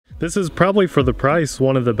This is probably, for the price,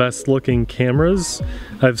 one of the best looking cameras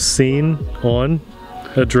I've seen on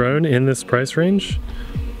a drone in this price range.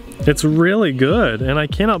 It's really good, and I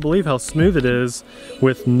cannot believe how smooth it is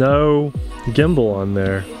with no gimbal on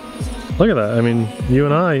there. Look at that. I mean, you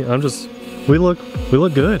and I, we look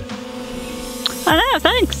good. I know,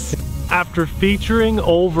 thanks. After featuring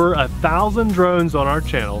over 1,000 drones on our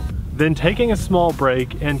channel, then taking a small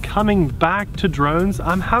break and coming back to drones,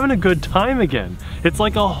 I'm having a good time again. It's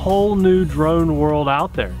like a whole new drone world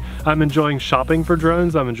out there. I'm enjoying shopping for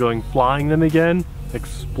drones, I'm enjoying flying them again,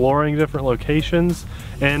 exploring different locations,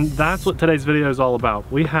 and that's what today's video is all about.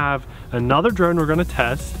 We have another drone we're gonna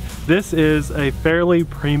test. This is a fairly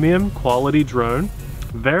premium quality drone.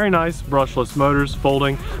 Very nice brushless motors,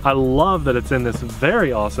 folding. I love that it's in this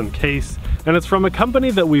very awesome case, and it's from a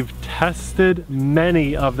company that we've tested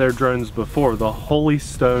many of their drones before, the Holy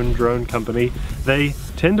Stone Drone Company. They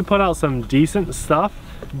tend to put out some decent stuff.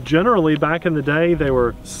 Generally, back in the day, they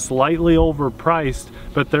were slightly overpriced,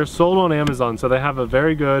 but they're sold on Amazon, so they have a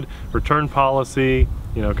very good return policy,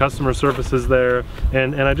 you know, customer service is there,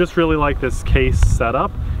 and I just really like this case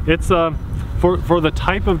setup. It's for the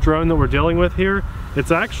type of drone that we're dealing with here, it's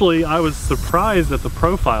actually, I was surprised at the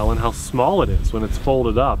profile and how small it is when it's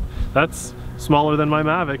folded up. That's smaller than my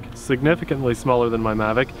Mavic, significantly smaller than my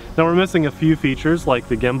Mavic. Now we're missing a few features like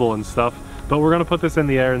the gimbal and stuff, but we're gonna put this in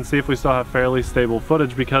the air and see if we still have fairly stable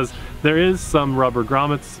footage, because there is some rubber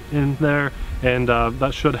grommets in there, and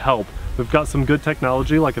that should help. We've got some good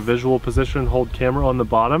technology like a visual position hold camera on the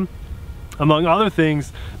bottom, among other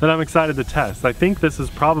things that I'm excited to test. I think this is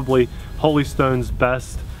probably Holy Stone's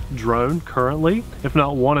best drone currently, if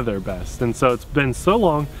not one of their best. And so it's been so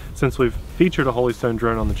long since we've featured a Holy Stone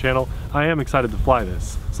drone on the channel, I am excited to fly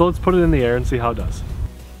this. So let's put it in the air and see how it does.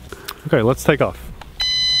 Okay, let's take off.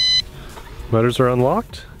 Motors are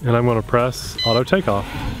unlocked, and I'm gonna press auto takeoff.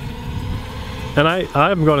 And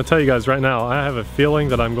I'm gonna tell you guys right now, I have a feeling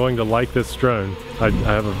that I'm going to like this drone. I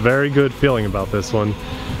have a very good feeling about this one,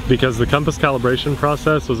 because the compass calibration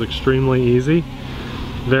process was extremely easy,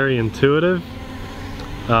 very intuitive.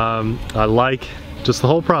 I like just the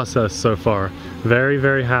whole process so far. Very,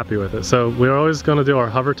 very happy with it. So we're always going to do our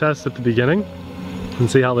hover test at the beginning and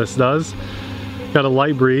see how this does. Got a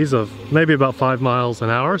light breeze of maybe about 5 miles an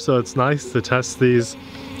hour, so it's nice to test these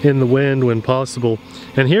in the wind when possible.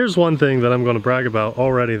 And here's one thing that I'm going to brag about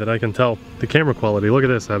already that I can tell: the camera quality. Look at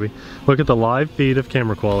this, Abby. Look at the live feed of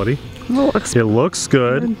camera quality. It looks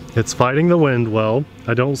good. It's fighting the wind well.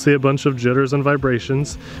 I don't see a bunch of jitters and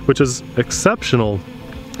vibrations, which is exceptional.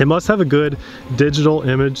 It must have a good digital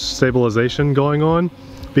image stabilization going on,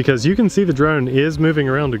 because you can see the drone is moving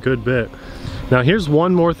around a good bit. Now here's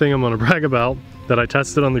one more thing I'm going to brag about that I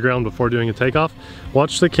tested on the ground before doing a takeoff.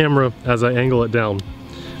 Watch the camera as I angle it down.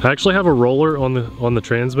 I actually have a roller on the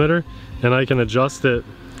transmitter, and I can adjust it.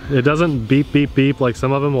 It doesn't beep beep beep like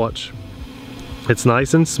some of them. Watch. It's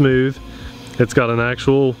nice and smooth. It's got an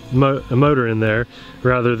actual motor in there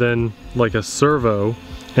rather than like a servo,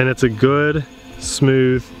 and it's a good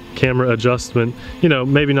smooth camera adjustment. You know,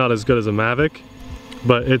 maybe not as good as a Mavic,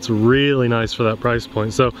 but it's really nice for that price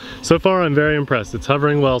point. So far I'm very impressed. It's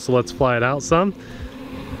hovering well, so let's fly it out some.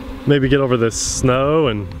 Maybe get over this snow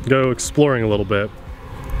and go exploring a little bit.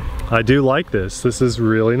 I do like this. This is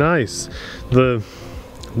really nice. The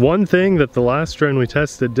one thing that the last drone we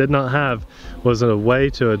tested did not have was a way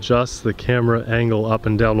to adjust the camera angle up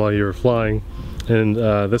and down while you were flying, and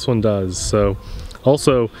this one does. So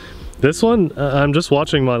also, this one, I'm just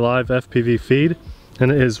watching my live FPV feed, and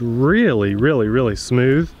it is really, really, really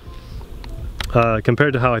smooth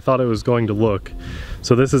compared to how I thought it was going to look.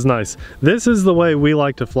 So this is nice. This is the way we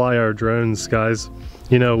like to fly our drones, guys.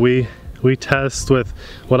 You know, we test with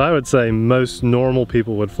what I would say most normal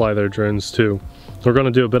people would fly their drones too. We're going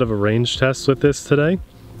to do a bit of a range test with this today.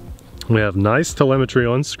 We have nice telemetry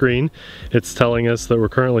on screen. It's telling us that we're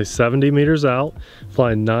currently 70 meters out,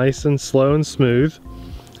 flying nice and slow and smooth.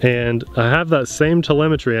 And I have that same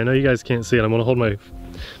telemetry. I know you guys can't see it. I'm gonna hold my,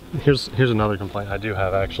 here's another complaint I do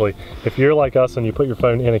have actually. If you're like us and you put your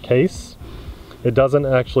phone in a case, it doesn't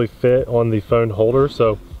actually fit on the phone holder.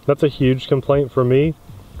 So that's a huge complaint for me.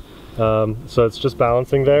 So it's just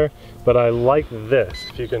balancing there, but I like this.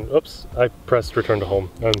 If you can, oops, I pressed return to home.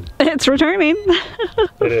 It's returning.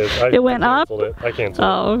 It is. It went up? I canceled it.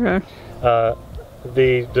 Oh, okay.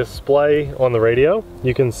 The display on the radio,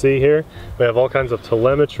 you can see here, we have all kinds of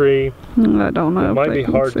telemetry. I don't know. It might be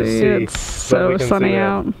hard to see. It's so sunny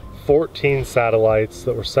out. 14 satellites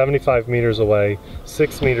that were 75 meters away,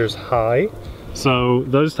 6 meters high. So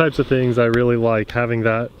those types of things I really like, having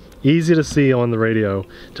that easy to see on the radio.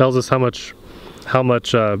 Tells us how much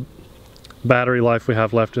battery life we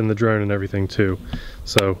have left in the drone and everything too.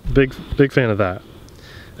 So big fan of that.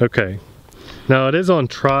 Okay, now it is on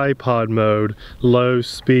tripod mode, low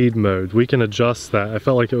speed mode. We can adjust that. I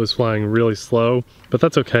felt like it was flying really slow, but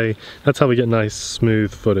that's okay. That's how we get nice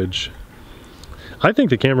smooth footage. I think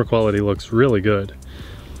the camera quality looks really good.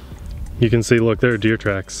 You can see, look, there are deer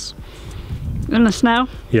tracks. In the snow?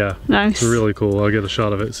 Yeah. Nice. Really cool. I'll get a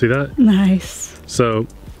shot of it. See that? Nice. So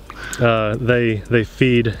they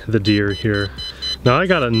feed the deer here. Now I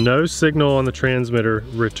got a no signal on the transmitter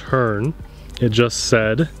return. It just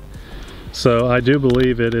said. So I do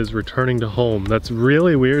believe it is returning to home. That's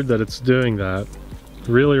really weird that it's doing that.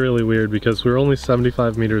 Really, really weird because we're only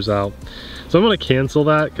 75 meters out. So I'm gonna cancel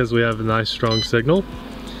that because we have a nice strong signal.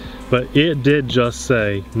 But it did just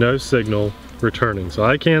say no signal returning. So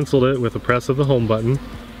I canceled it with a press of the home button.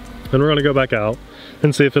 And we're gonna go back out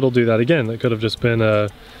and see if it'll do that again. That could have just been a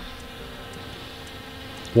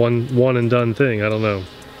one and done thing, I don't know.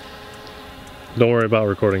 Don't worry about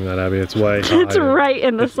recording that, Abby. It's way high. It's right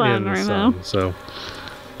in the sun right now. So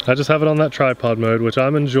I just have it on that tripod mode, which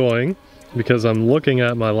I'm enjoying because I'm looking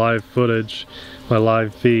at my live footage, my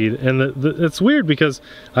live feed, and it's weird because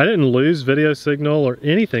I didn't lose video signal or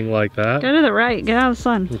anything like that. Go to the right, get out of the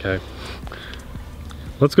sun. Okay.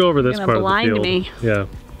 Let's go over this part of the field. Blind me. Yeah.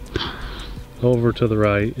 Over to the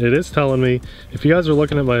right. It is telling me, if you guys are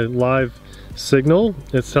looking at my live signal,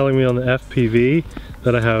 it's telling me on the FPV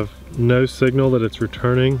that I have no signal, that it's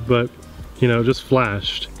returning, but you know, just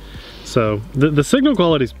flashed. So the signal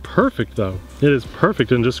quality is perfect though. It is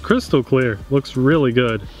perfect and just crystal clear. Looks really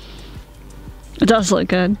good. It does look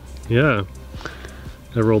good. Yeah.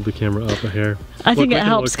 I rolled the camera up a hair. I think it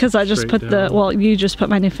helps because I just put you just put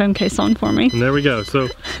my new phone case on for me. And there we go. So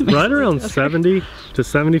right around 70 to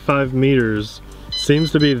 75 meters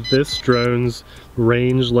seems to be this drone's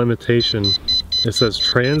range limitation. It says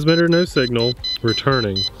transmitter no signal,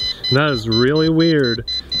 returning. And that is really weird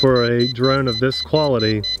for a drone of this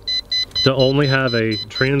quality to only have a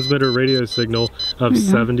transmitter radio signal of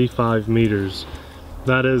 75 meters.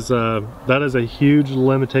 That is a huge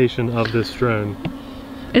limitation of this drone.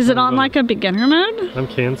 Is it on like a beginner mode? I'm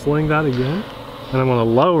canceling that again, and I'm gonna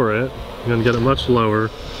lower it. I'm gonna get it much lower,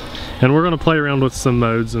 and we're gonna play around with some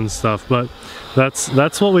modes and stuff. But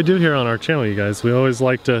that's what we do here on our channel, you guys. We always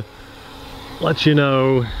like to let you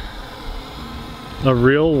know a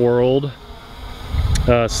real world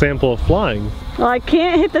sample of flying. Well, I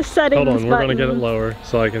can't hit the settings button. Hold on, we're button. gonna get it lower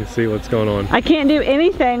so I can see what's going on. I can't do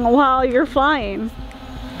anything while you're flying.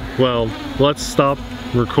 Well, let's stop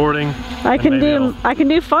recording. I can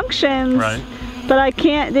do functions, right, but I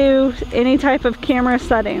can't do any type of camera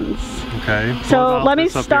settings. Okay. So let me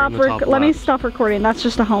stop recording. That's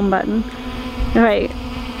just a home button. All right.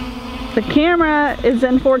 The camera is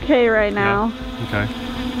in 4K right now. Yeah. Okay.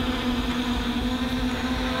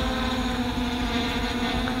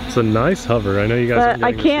 It's a nice hover. I know you guys. But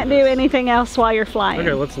I can't do anything else while you're flying.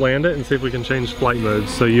 Okay, let's land it and see if we can change flight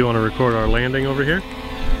modes. So you want to record our landing over here?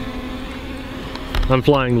 I'm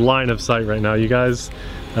flying line of sight right now, you guys.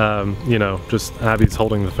 You know, just Abby's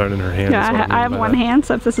holding the phone in her hand. Yeah, I have one hand,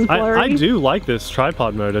 so if this is blurry. I do like this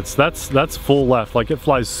tripod mode. That's full left. Like, it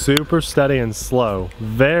flies super steady and slow,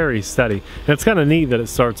 very steady. And it's kind of neat that it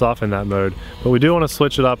starts off in that mode. But we do want to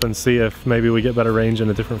switch it up and see if maybe we get better range in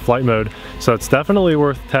a different flight mode. So it's definitely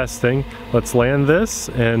worth testing. Let's land this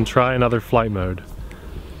and try another flight mode.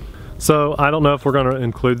 So I don't know if we're going to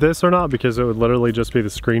include this or not because it would literally just be the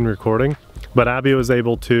screen recording. But Abby was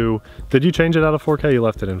able to, did you change it out of 4K? You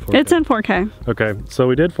left it in 4K? It's in 4K. Okay, so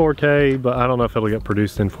we did 4K, but I don't know if it'll get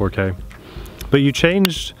produced in 4K. But you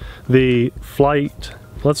changed the flight.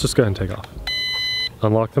 Let's just go ahead and take off.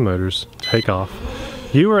 Unlock the motors, take off.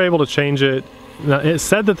 You were able to change it. Now, it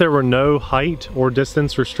said that there were no height or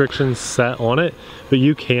distance restrictions set on it, but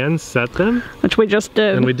you can set them. Which we just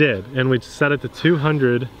did. And we did, and we set it to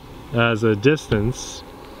 200 as a distance.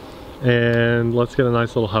 And let's get a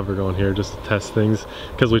nice little hover going here just to test things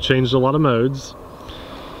because we changed a lot of modes.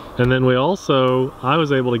 And then I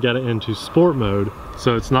was able to get it into sport mode.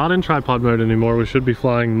 So it's not in tripod mode anymore. We should be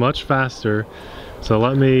flying much faster. So I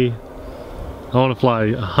want to fly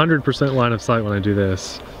 100% line of sight when I do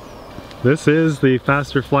this. This is the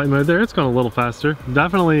faster flight mode there. It's gone a little faster.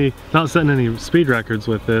 Definitely not setting any speed records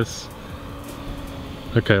with this.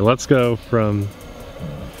 Okay, let's go from,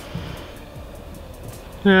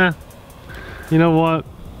 yeah. You know what?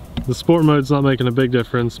 The sport mode's not making a big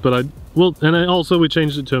difference, but we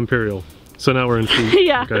changed it to Imperial. So now we're in T.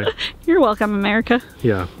 Yeah. Okay. You're welcome, America.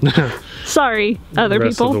 Yeah. Sorry, other the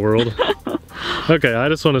rest people. Of the world. Okay, I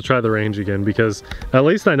just want to try the range again because at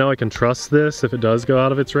least I know I can trust this if it does go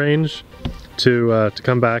out of its range to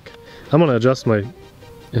come back I'm gonna adjust my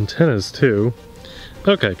antennas too.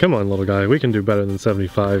 Okay, come on little guy, we can do better than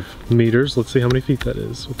 75 meters. Let's see how many feet that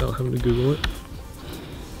is without having to Google it.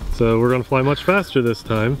 So we're gonna fly much faster this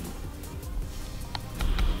time.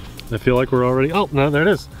 I feel like we're already, oh no, there it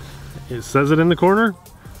is. It says it in the corner,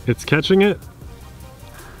 it's catching it.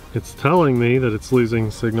 It's telling me that it's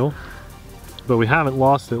losing signal, but we haven't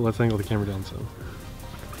lost it. Let's angle the camera down some.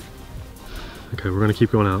 Okay, we're gonna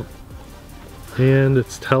keep going out. And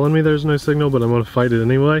it's telling me there's no signal, but I'm gonna fight it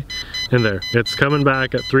anyway. And there, it's coming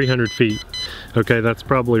back at 300 feet. Okay, that's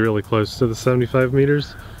probably really close to the 75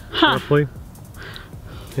 meters, roughly.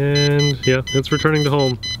 And yeah, it's returning to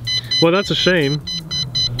home. Well, that's a shame.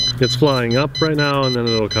 It's flying up right now, and then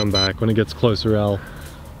it'll come back. When it gets closer, I'll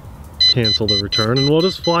cancel the return, and we'll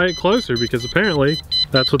just fly it closer, because apparently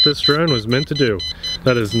that's what this drone was meant to do.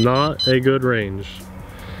 That is not a good range.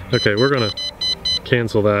 Okay, we're gonna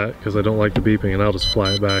cancel that, because I don't like the beeping, and I'll just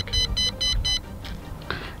fly it back.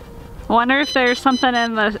 I wonder if there's something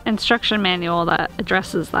in the instruction manual that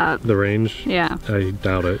addresses that. The range? Yeah. I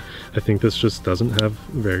doubt it. I think this just doesn't have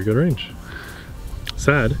very good range.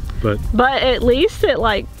 Sad, but... But at least it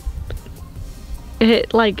like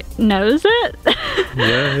knows it.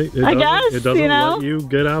 Yeah, I guess, it doesn't you know? let you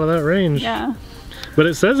get out of that range. Yeah. But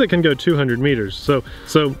it says it can go 200 meters. So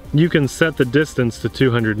you can set the distance to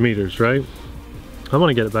 200 meters, right? I'm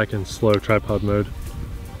gonna get it back in slow tripod mode.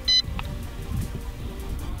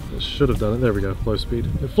 Should have done it. There we go. Low speed.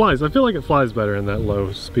 It flies. I feel like it flies better in that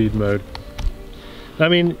low speed mode. I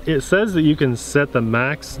mean, it says that you can set the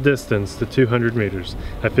max distance to 200 meters.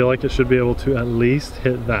 I feel like it should be able to at least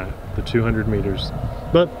hit that, the 200 meters.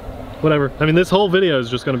 But whatever. I mean, this whole video is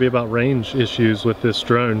just going to be about range issues with this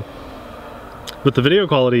drone. But the video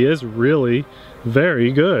quality is really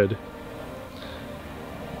very good.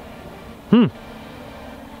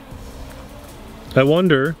 I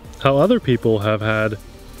wonder how other people have had,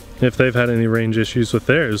 if they've had any range issues with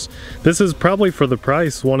theirs. This is probably, for the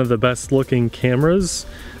price, one of the best looking cameras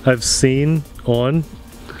I've seen on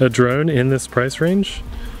a drone in this price range.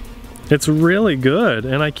 It's really good,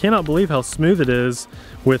 and I cannot believe how smooth it is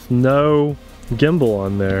with no gimbal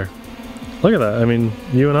on there. Look at that. I mean,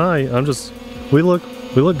 you and I, we look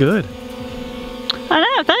good. I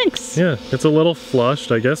know, thanks. Yeah, it's a little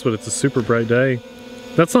flushed, I guess, but it's a super bright day.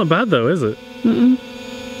 That's not bad though, is it? Mm-mm.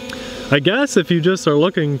 I guess if you just are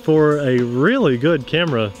looking for a really good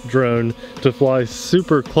camera drone to fly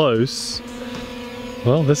super close,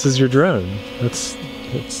 well, this is your drone. It's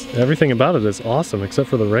everything about it is awesome except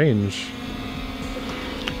for the range.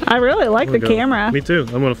 I really like the camera. Me too.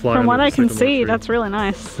 I'm gonna fly. From what I can see, that's really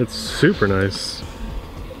nice. It's super nice.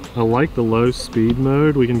 I like the low speed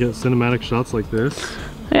mode. We can get cinematic shots like this.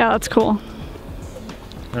 Yeah, that's cool.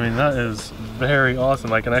 I mean, that is very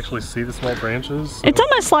awesome. I can actually see the small branches. So. It's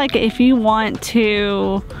almost like if you want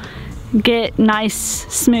to get nice,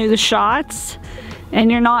 smooth shots and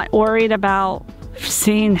you're not worried about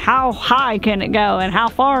seeing how high can it go and how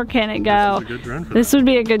far can it go. This is a good drone for this that. Would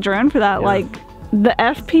be a good drone for that. Yeah. Like, the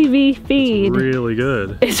FPV feed. It's really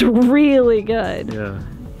good. It's really good. Yeah.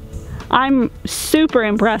 I'm super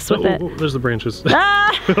impressed with it. Oh, there's the branches.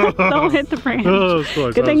 Ah, don't hit the branch. Oh, of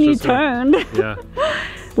course. Good thing you turned. Yeah.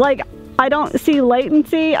 Like, I don't see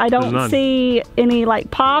latency. I don't see any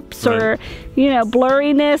like pops or, you know,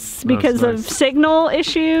 blurriness because of signal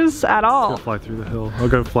issues at all. I'll fly through the hill. I'll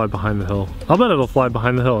go fly behind the hill. I'll bet it'll fly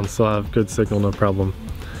behind the hill and still have good signal, no problem.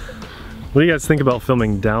 What do you guys think about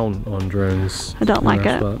filming down on drones? I don't like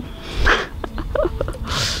it.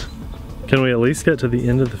 Can we at least get to the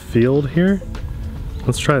end of the field here?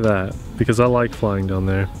 Let's try that, because I like flying down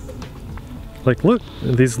there. Like, look,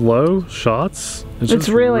 these low shots. It's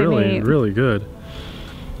really neat. Really good.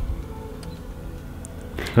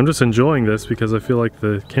 I'm just enjoying this because I feel like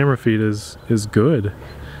the camera feed is good.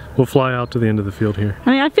 We'll fly out to the end of the field here.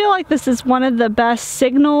 I mean, I feel like this is one of the best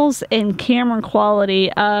signals and camera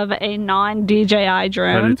quality of a non-DJI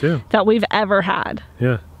drone that we've ever had.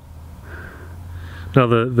 Yeah. Now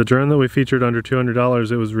the drone that we featured under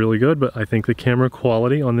 $200, it was really good, but I think the camera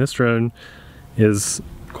quality on this drone is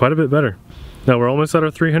quite a bit better. Now we're almost at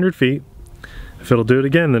our 300 feet. If it'll do it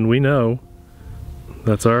again, then we know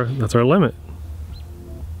that's our limit.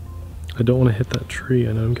 I don't want to hit that tree.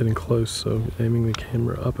 I know I'm getting close, so I'm aiming the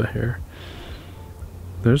camera up a hair.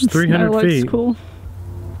 There's 300 feet. Cool.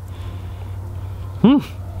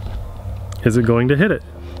 Is it going to hit it?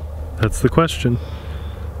 That's the question.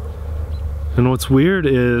 And what's weird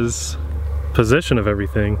is position of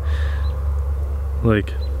everything.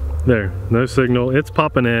 Like, there, no signal, it's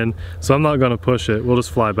popping in, so I'm not gonna push it, we'll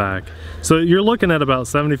just fly back. So you're looking at about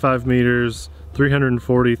 75 meters,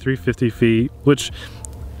 340, 350 feet, which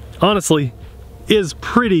honestly is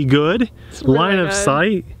pretty good. Really line of good.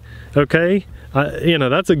 sight, okay? You know,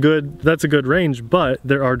 that's a good range, but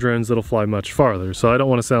there are drones that'll fly much farther. So I don't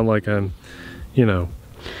want to sound like I'm, you know,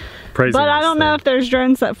 praising But I this don't know thing. if there's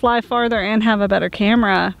drones that fly farther and have a better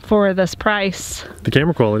camera for this price. The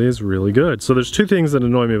camera quality is really good. So there's two things that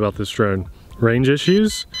annoy me about this drone. Range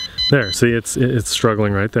issues. There, see, it's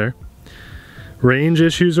struggling right there. Range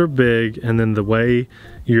issues are big, and then the way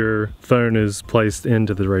your phone is placed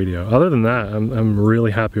into the radio. Other than that, I'm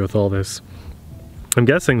really happy with all this. I'm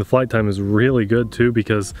guessing the flight time is really good too,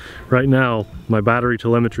 because right now my battery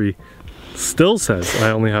telemetry still says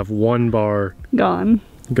I only have 1 bar Gone.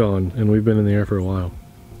 and we've been in the air for a while.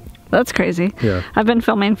 That's crazy. Yeah. I've been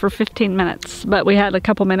filming for 15 minutes, but we had a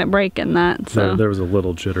couple-minute break in that, so. There was a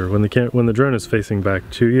little jitter when the drone is facing back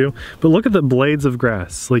to you. But look at the blades of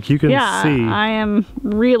grass. Like, you can Yeah, see. I am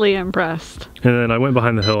really impressed. And then I went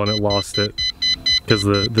behind the hill and it lost it because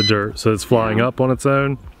the dirt. So it's flying up on its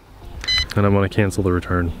own, and I'm going to cancel the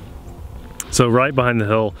return. So right behind the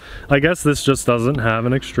hill, I guess this just doesn't have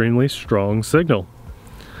an extremely strong signal.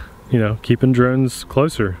 You know, keeping drones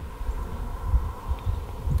closer.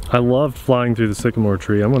 I loved flying through the sycamore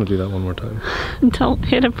tree. I'm going to do that one more time. Don't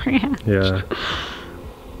hit a branch. Yeah.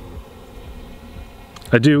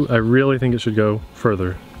 I really think it should go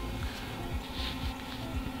further.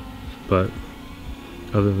 But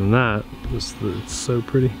other than that, it's so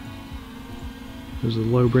pretty. There's a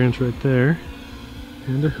low branch right there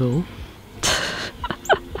and a hill.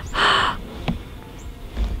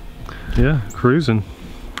 Yeah, cruising.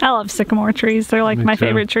 I love sycamore trees. They're like Me my too.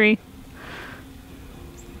 favorite tree.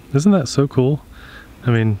 Isn't that so cool?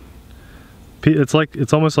 I mean,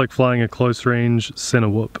 it's almost like flying a close range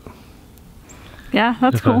Cinewhoop. Yeah,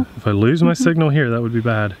 that's cool. If I lose my signal here, that would be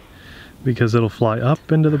bad, because it'll fly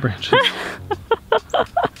up into the branches.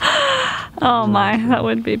 Oh my, that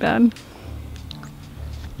would be bad.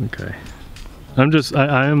 Okay.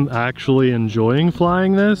 I am actually enjoying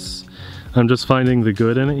flying this. I'm just finding the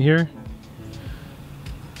good in it here.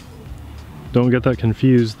 Don't get that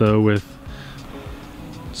confused though with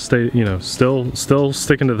still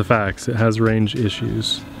sticking to the facts. It has range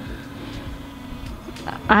issues.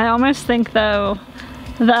 I almost think though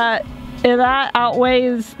that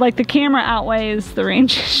outweighs, like the camera outweighs the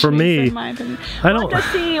range issues, For me, in my opinion. I We'll don't have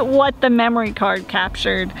to see what the memory card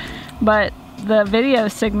captured, but the video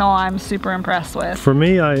signal I'm super impressed with. For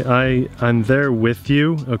me, I'm there with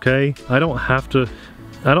you, okay? I don't have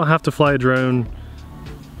to fly a drone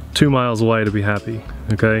 2 miles away to be happy,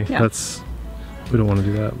 okay? Yeah. We don't want to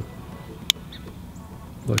do that.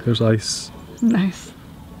 Look, there's ice. Nice.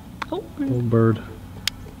 Oh. Old bird.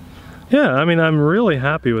 Yeah, I mean, I'm really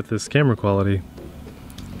happy with this camera quality.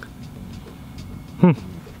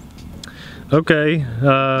 Okay,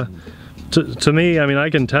 to me, I mean, I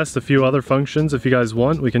can test a few other functions if you guys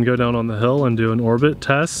want. We can go down on the hill and do an orbit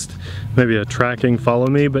test, maybe a tracking follow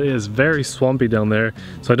me, but it is very swampy down there,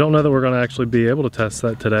 so I don't know that we're going to actually be able to test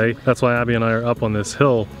that today. That's why Abby and I are up on this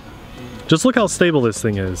hill. Just look how stable this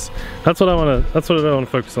thing is. That's what I want to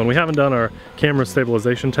focus on. We haven't done our camera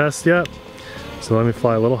stabilization test yet, so let me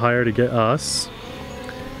fly a little higher to get us.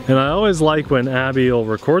 And I always like when Abby will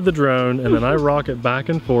record the drone and then I rock it back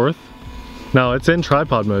and forth. Now it's in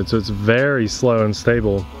tripod mode, so it's very slow and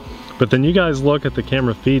stable. But then you guys look at the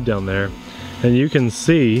camera feed down there and you can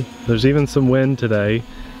see there's even some wind today.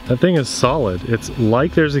 That thing is solid. It's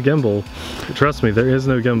like there's a gimbal. Trust me, there is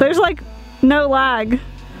no gimbal. There's like no lag.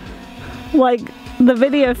 Like the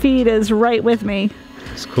video feed is right with me.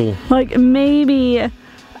 It's cool. Like maybe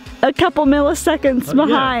a couple milliseconds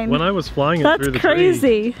behind. Yeah, when I was flying it That's through the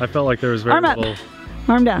crazy. tree, I felt like there was very Arm up. little.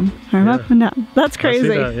 Arm down, arm up and down. That's crazy.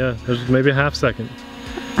 I see that, yeah. There's maybe a half second.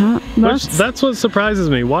 That's That's what surprises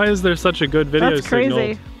me. Why is there such a good video signal?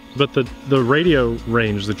 crazy. But the radio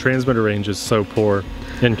range, the transmitter range is so poor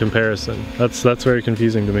in comparison. That's very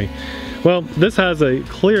confusing to me. Well, this has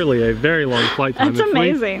clearly a very long flight time. That's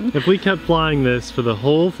amazing. If we kept flying this for the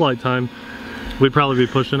whole flight time, we'd probably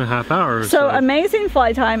be pushing a half hour or so. So amazing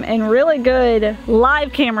flight time and really good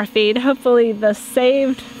live camera feed. Hopefully the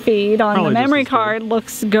saved feed on Probably the just memory as good. card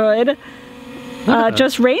looks good. Yeah.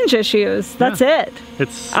 Just range issues. That's it.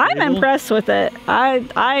 It's I'm stable. impressed with it.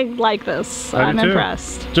 I like this. I do I'm too.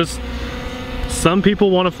 impressed. Just some people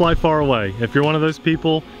want to fly far away. If you're one of those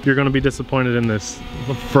people, you're going to be disappointed in this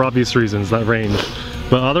for obvious reasons, that range.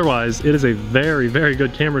 But otherwise, it is a very, very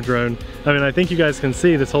good camera drone. I mean, I think you guys can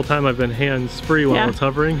see this whole time I've been hands-free while it's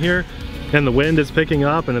hovering here, and the wind is picking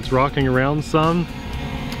up and it's rocking around some,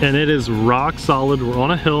 and it is rock solid. We're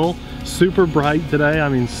on a hill, super bright today. I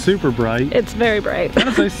mean, super bright. It's very bright. That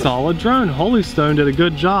is a solid drone. Holy Stone did a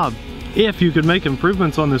good job. if you could make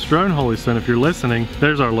improvements on this drone, Olsen, if you're listening,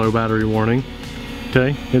 there's our low battery warning.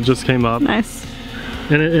 Okay, it just came up. Nice.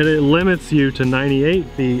 And it limits you to 98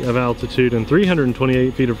 feet of altitude and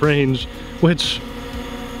 328 feet of range, which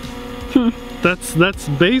that's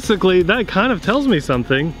basically, that kind of tells me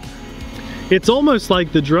something. It's almost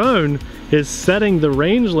like the drone is setting the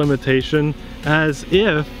range limitation as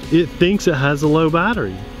if it thinks it has a low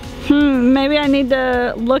battery. Maybe I need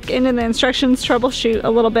to look into the instructions, troubleshoot a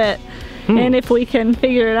little bit, and if we can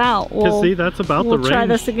figure it out, we'll see, that's about the range. We'll try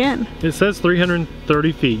this again. It says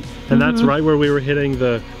 330 feet, and that's right where we were hitting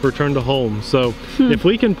the return to home. So if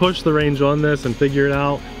we can push the range on this and figure it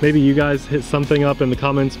out, maybe you guys hit something up in the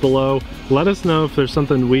comments below. Let us know if there's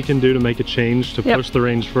something we can do to make a change to push the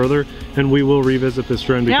range further, and we will revisit this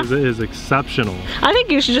drone because it is exceptional. I think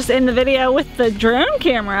you should just end the video with the drone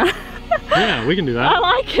camera. Yeah, we can do that. I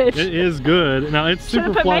like it. It is good. Now it's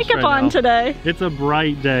super put flush makeup right on now. Today. It's a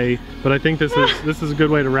bright day, but I think this is a good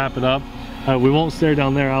way to wrap it up. We won't stare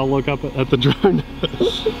down there. I'll look up at the drone.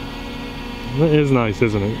 It is nice,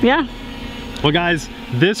 isn't it? Yeah. Well, guys,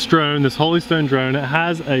 this drone, this Holy Stone drone, it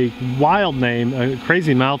has a wild name, a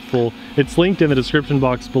crazy mouthful. It's linked in the description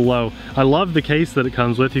box below. I love the case that it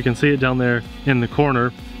comes with. You can see it down there in the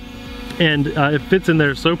corner. And it fits in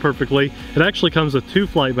there so perfectly. It actually comes with 2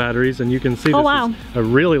 flight batteries, and you can see this is a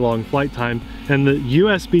really long flight time. And the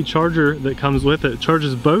USB charger that comes with it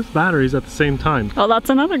charges both batteries at the same time. Oh, that's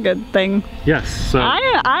another good thing. Yes. So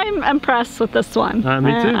I'm impressed with this one.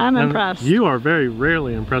 Me too. I'm impressed. You are very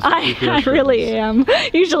rarely impressed with I really am.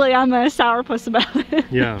 Usually I'm a sourpuss about it.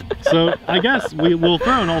 Yeah. So I guess we'll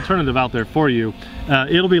throw an alternative out there for you.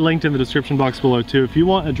 It'll be linked in the description box below too. If you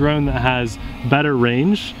want a drone that has better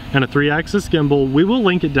range and a 3-axis gimbal, we will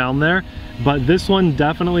link it down there. But this one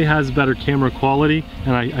definitely has better camera quality,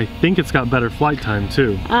 and I think it's got better flight time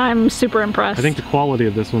too. I'm super impressed. I think the quality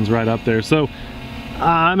of this one's right up there. So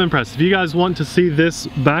I'm impressed. If you guys want to see this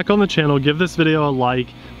back on the channel, give this video a like.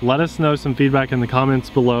 Let us know some feedback in the comments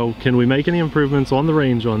below. Can we make any improvements on the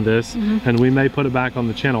range on this? And we may put it back on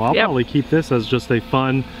the channel. I'll probably keep this as just a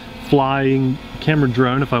fun flying camera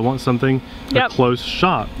drone if I want something a close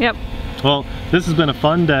shot. Well, this has been a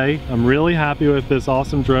fun day. I'm really happy with this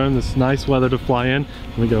awesome drone, this nice weather to fly in.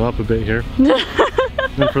 Let me go up a bit here.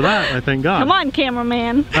 And for that, I thank God. Come on,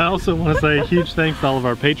 cameraman. I also want to say a huge thanks to all of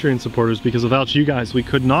our Patreon supporters, because without you guys, we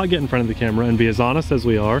could not get in front of the camera and be as honest as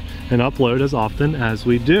we are and upload as often as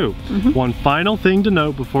we do. One final thing to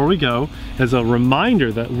note before we go is a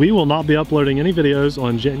reminder that we will not be uploading any videos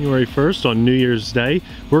on January 1st on New Year's Day.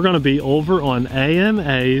 We're going to be over on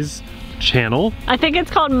AMA's channel. I think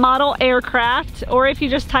it's called Model Aircraft, or if you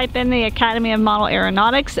just type in the Academy of Model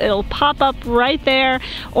Aeronautics, it'll pop up right there.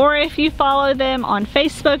 Or if you follow them on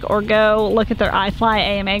Facebook or go look at their iFly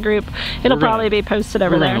AMA group, it'll probably be posted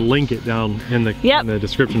over there. We're going to link it down in the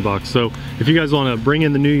description box. So if you guys want to bring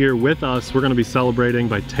in the new year with us, we're going to be celebrating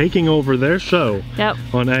by taking over their show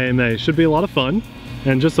on AMA. Should be a lot of fun.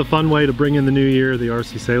 And just a fun way to bring in the new year the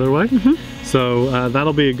RC Sailor way. So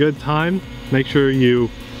that'll be a good time. Make sure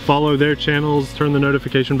you follow their channels, turn the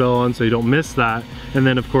notification bell on so you don't miss that. And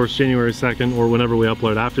then of course January 2nd or whenever we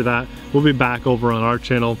upload after that, we'll be back over on our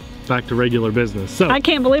channel, back to regular business. So I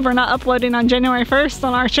can't believe we're not uploading on January 1st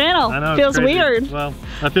on our channel. I know, feels weird. Well,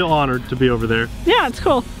 I feel honored to be over there. Yeah, it's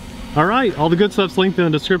cool. All right, all the good stuff's linked in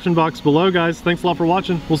the description box below, guys. Thanks a lot for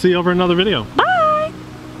watching. We'll see you over in another video. Bye.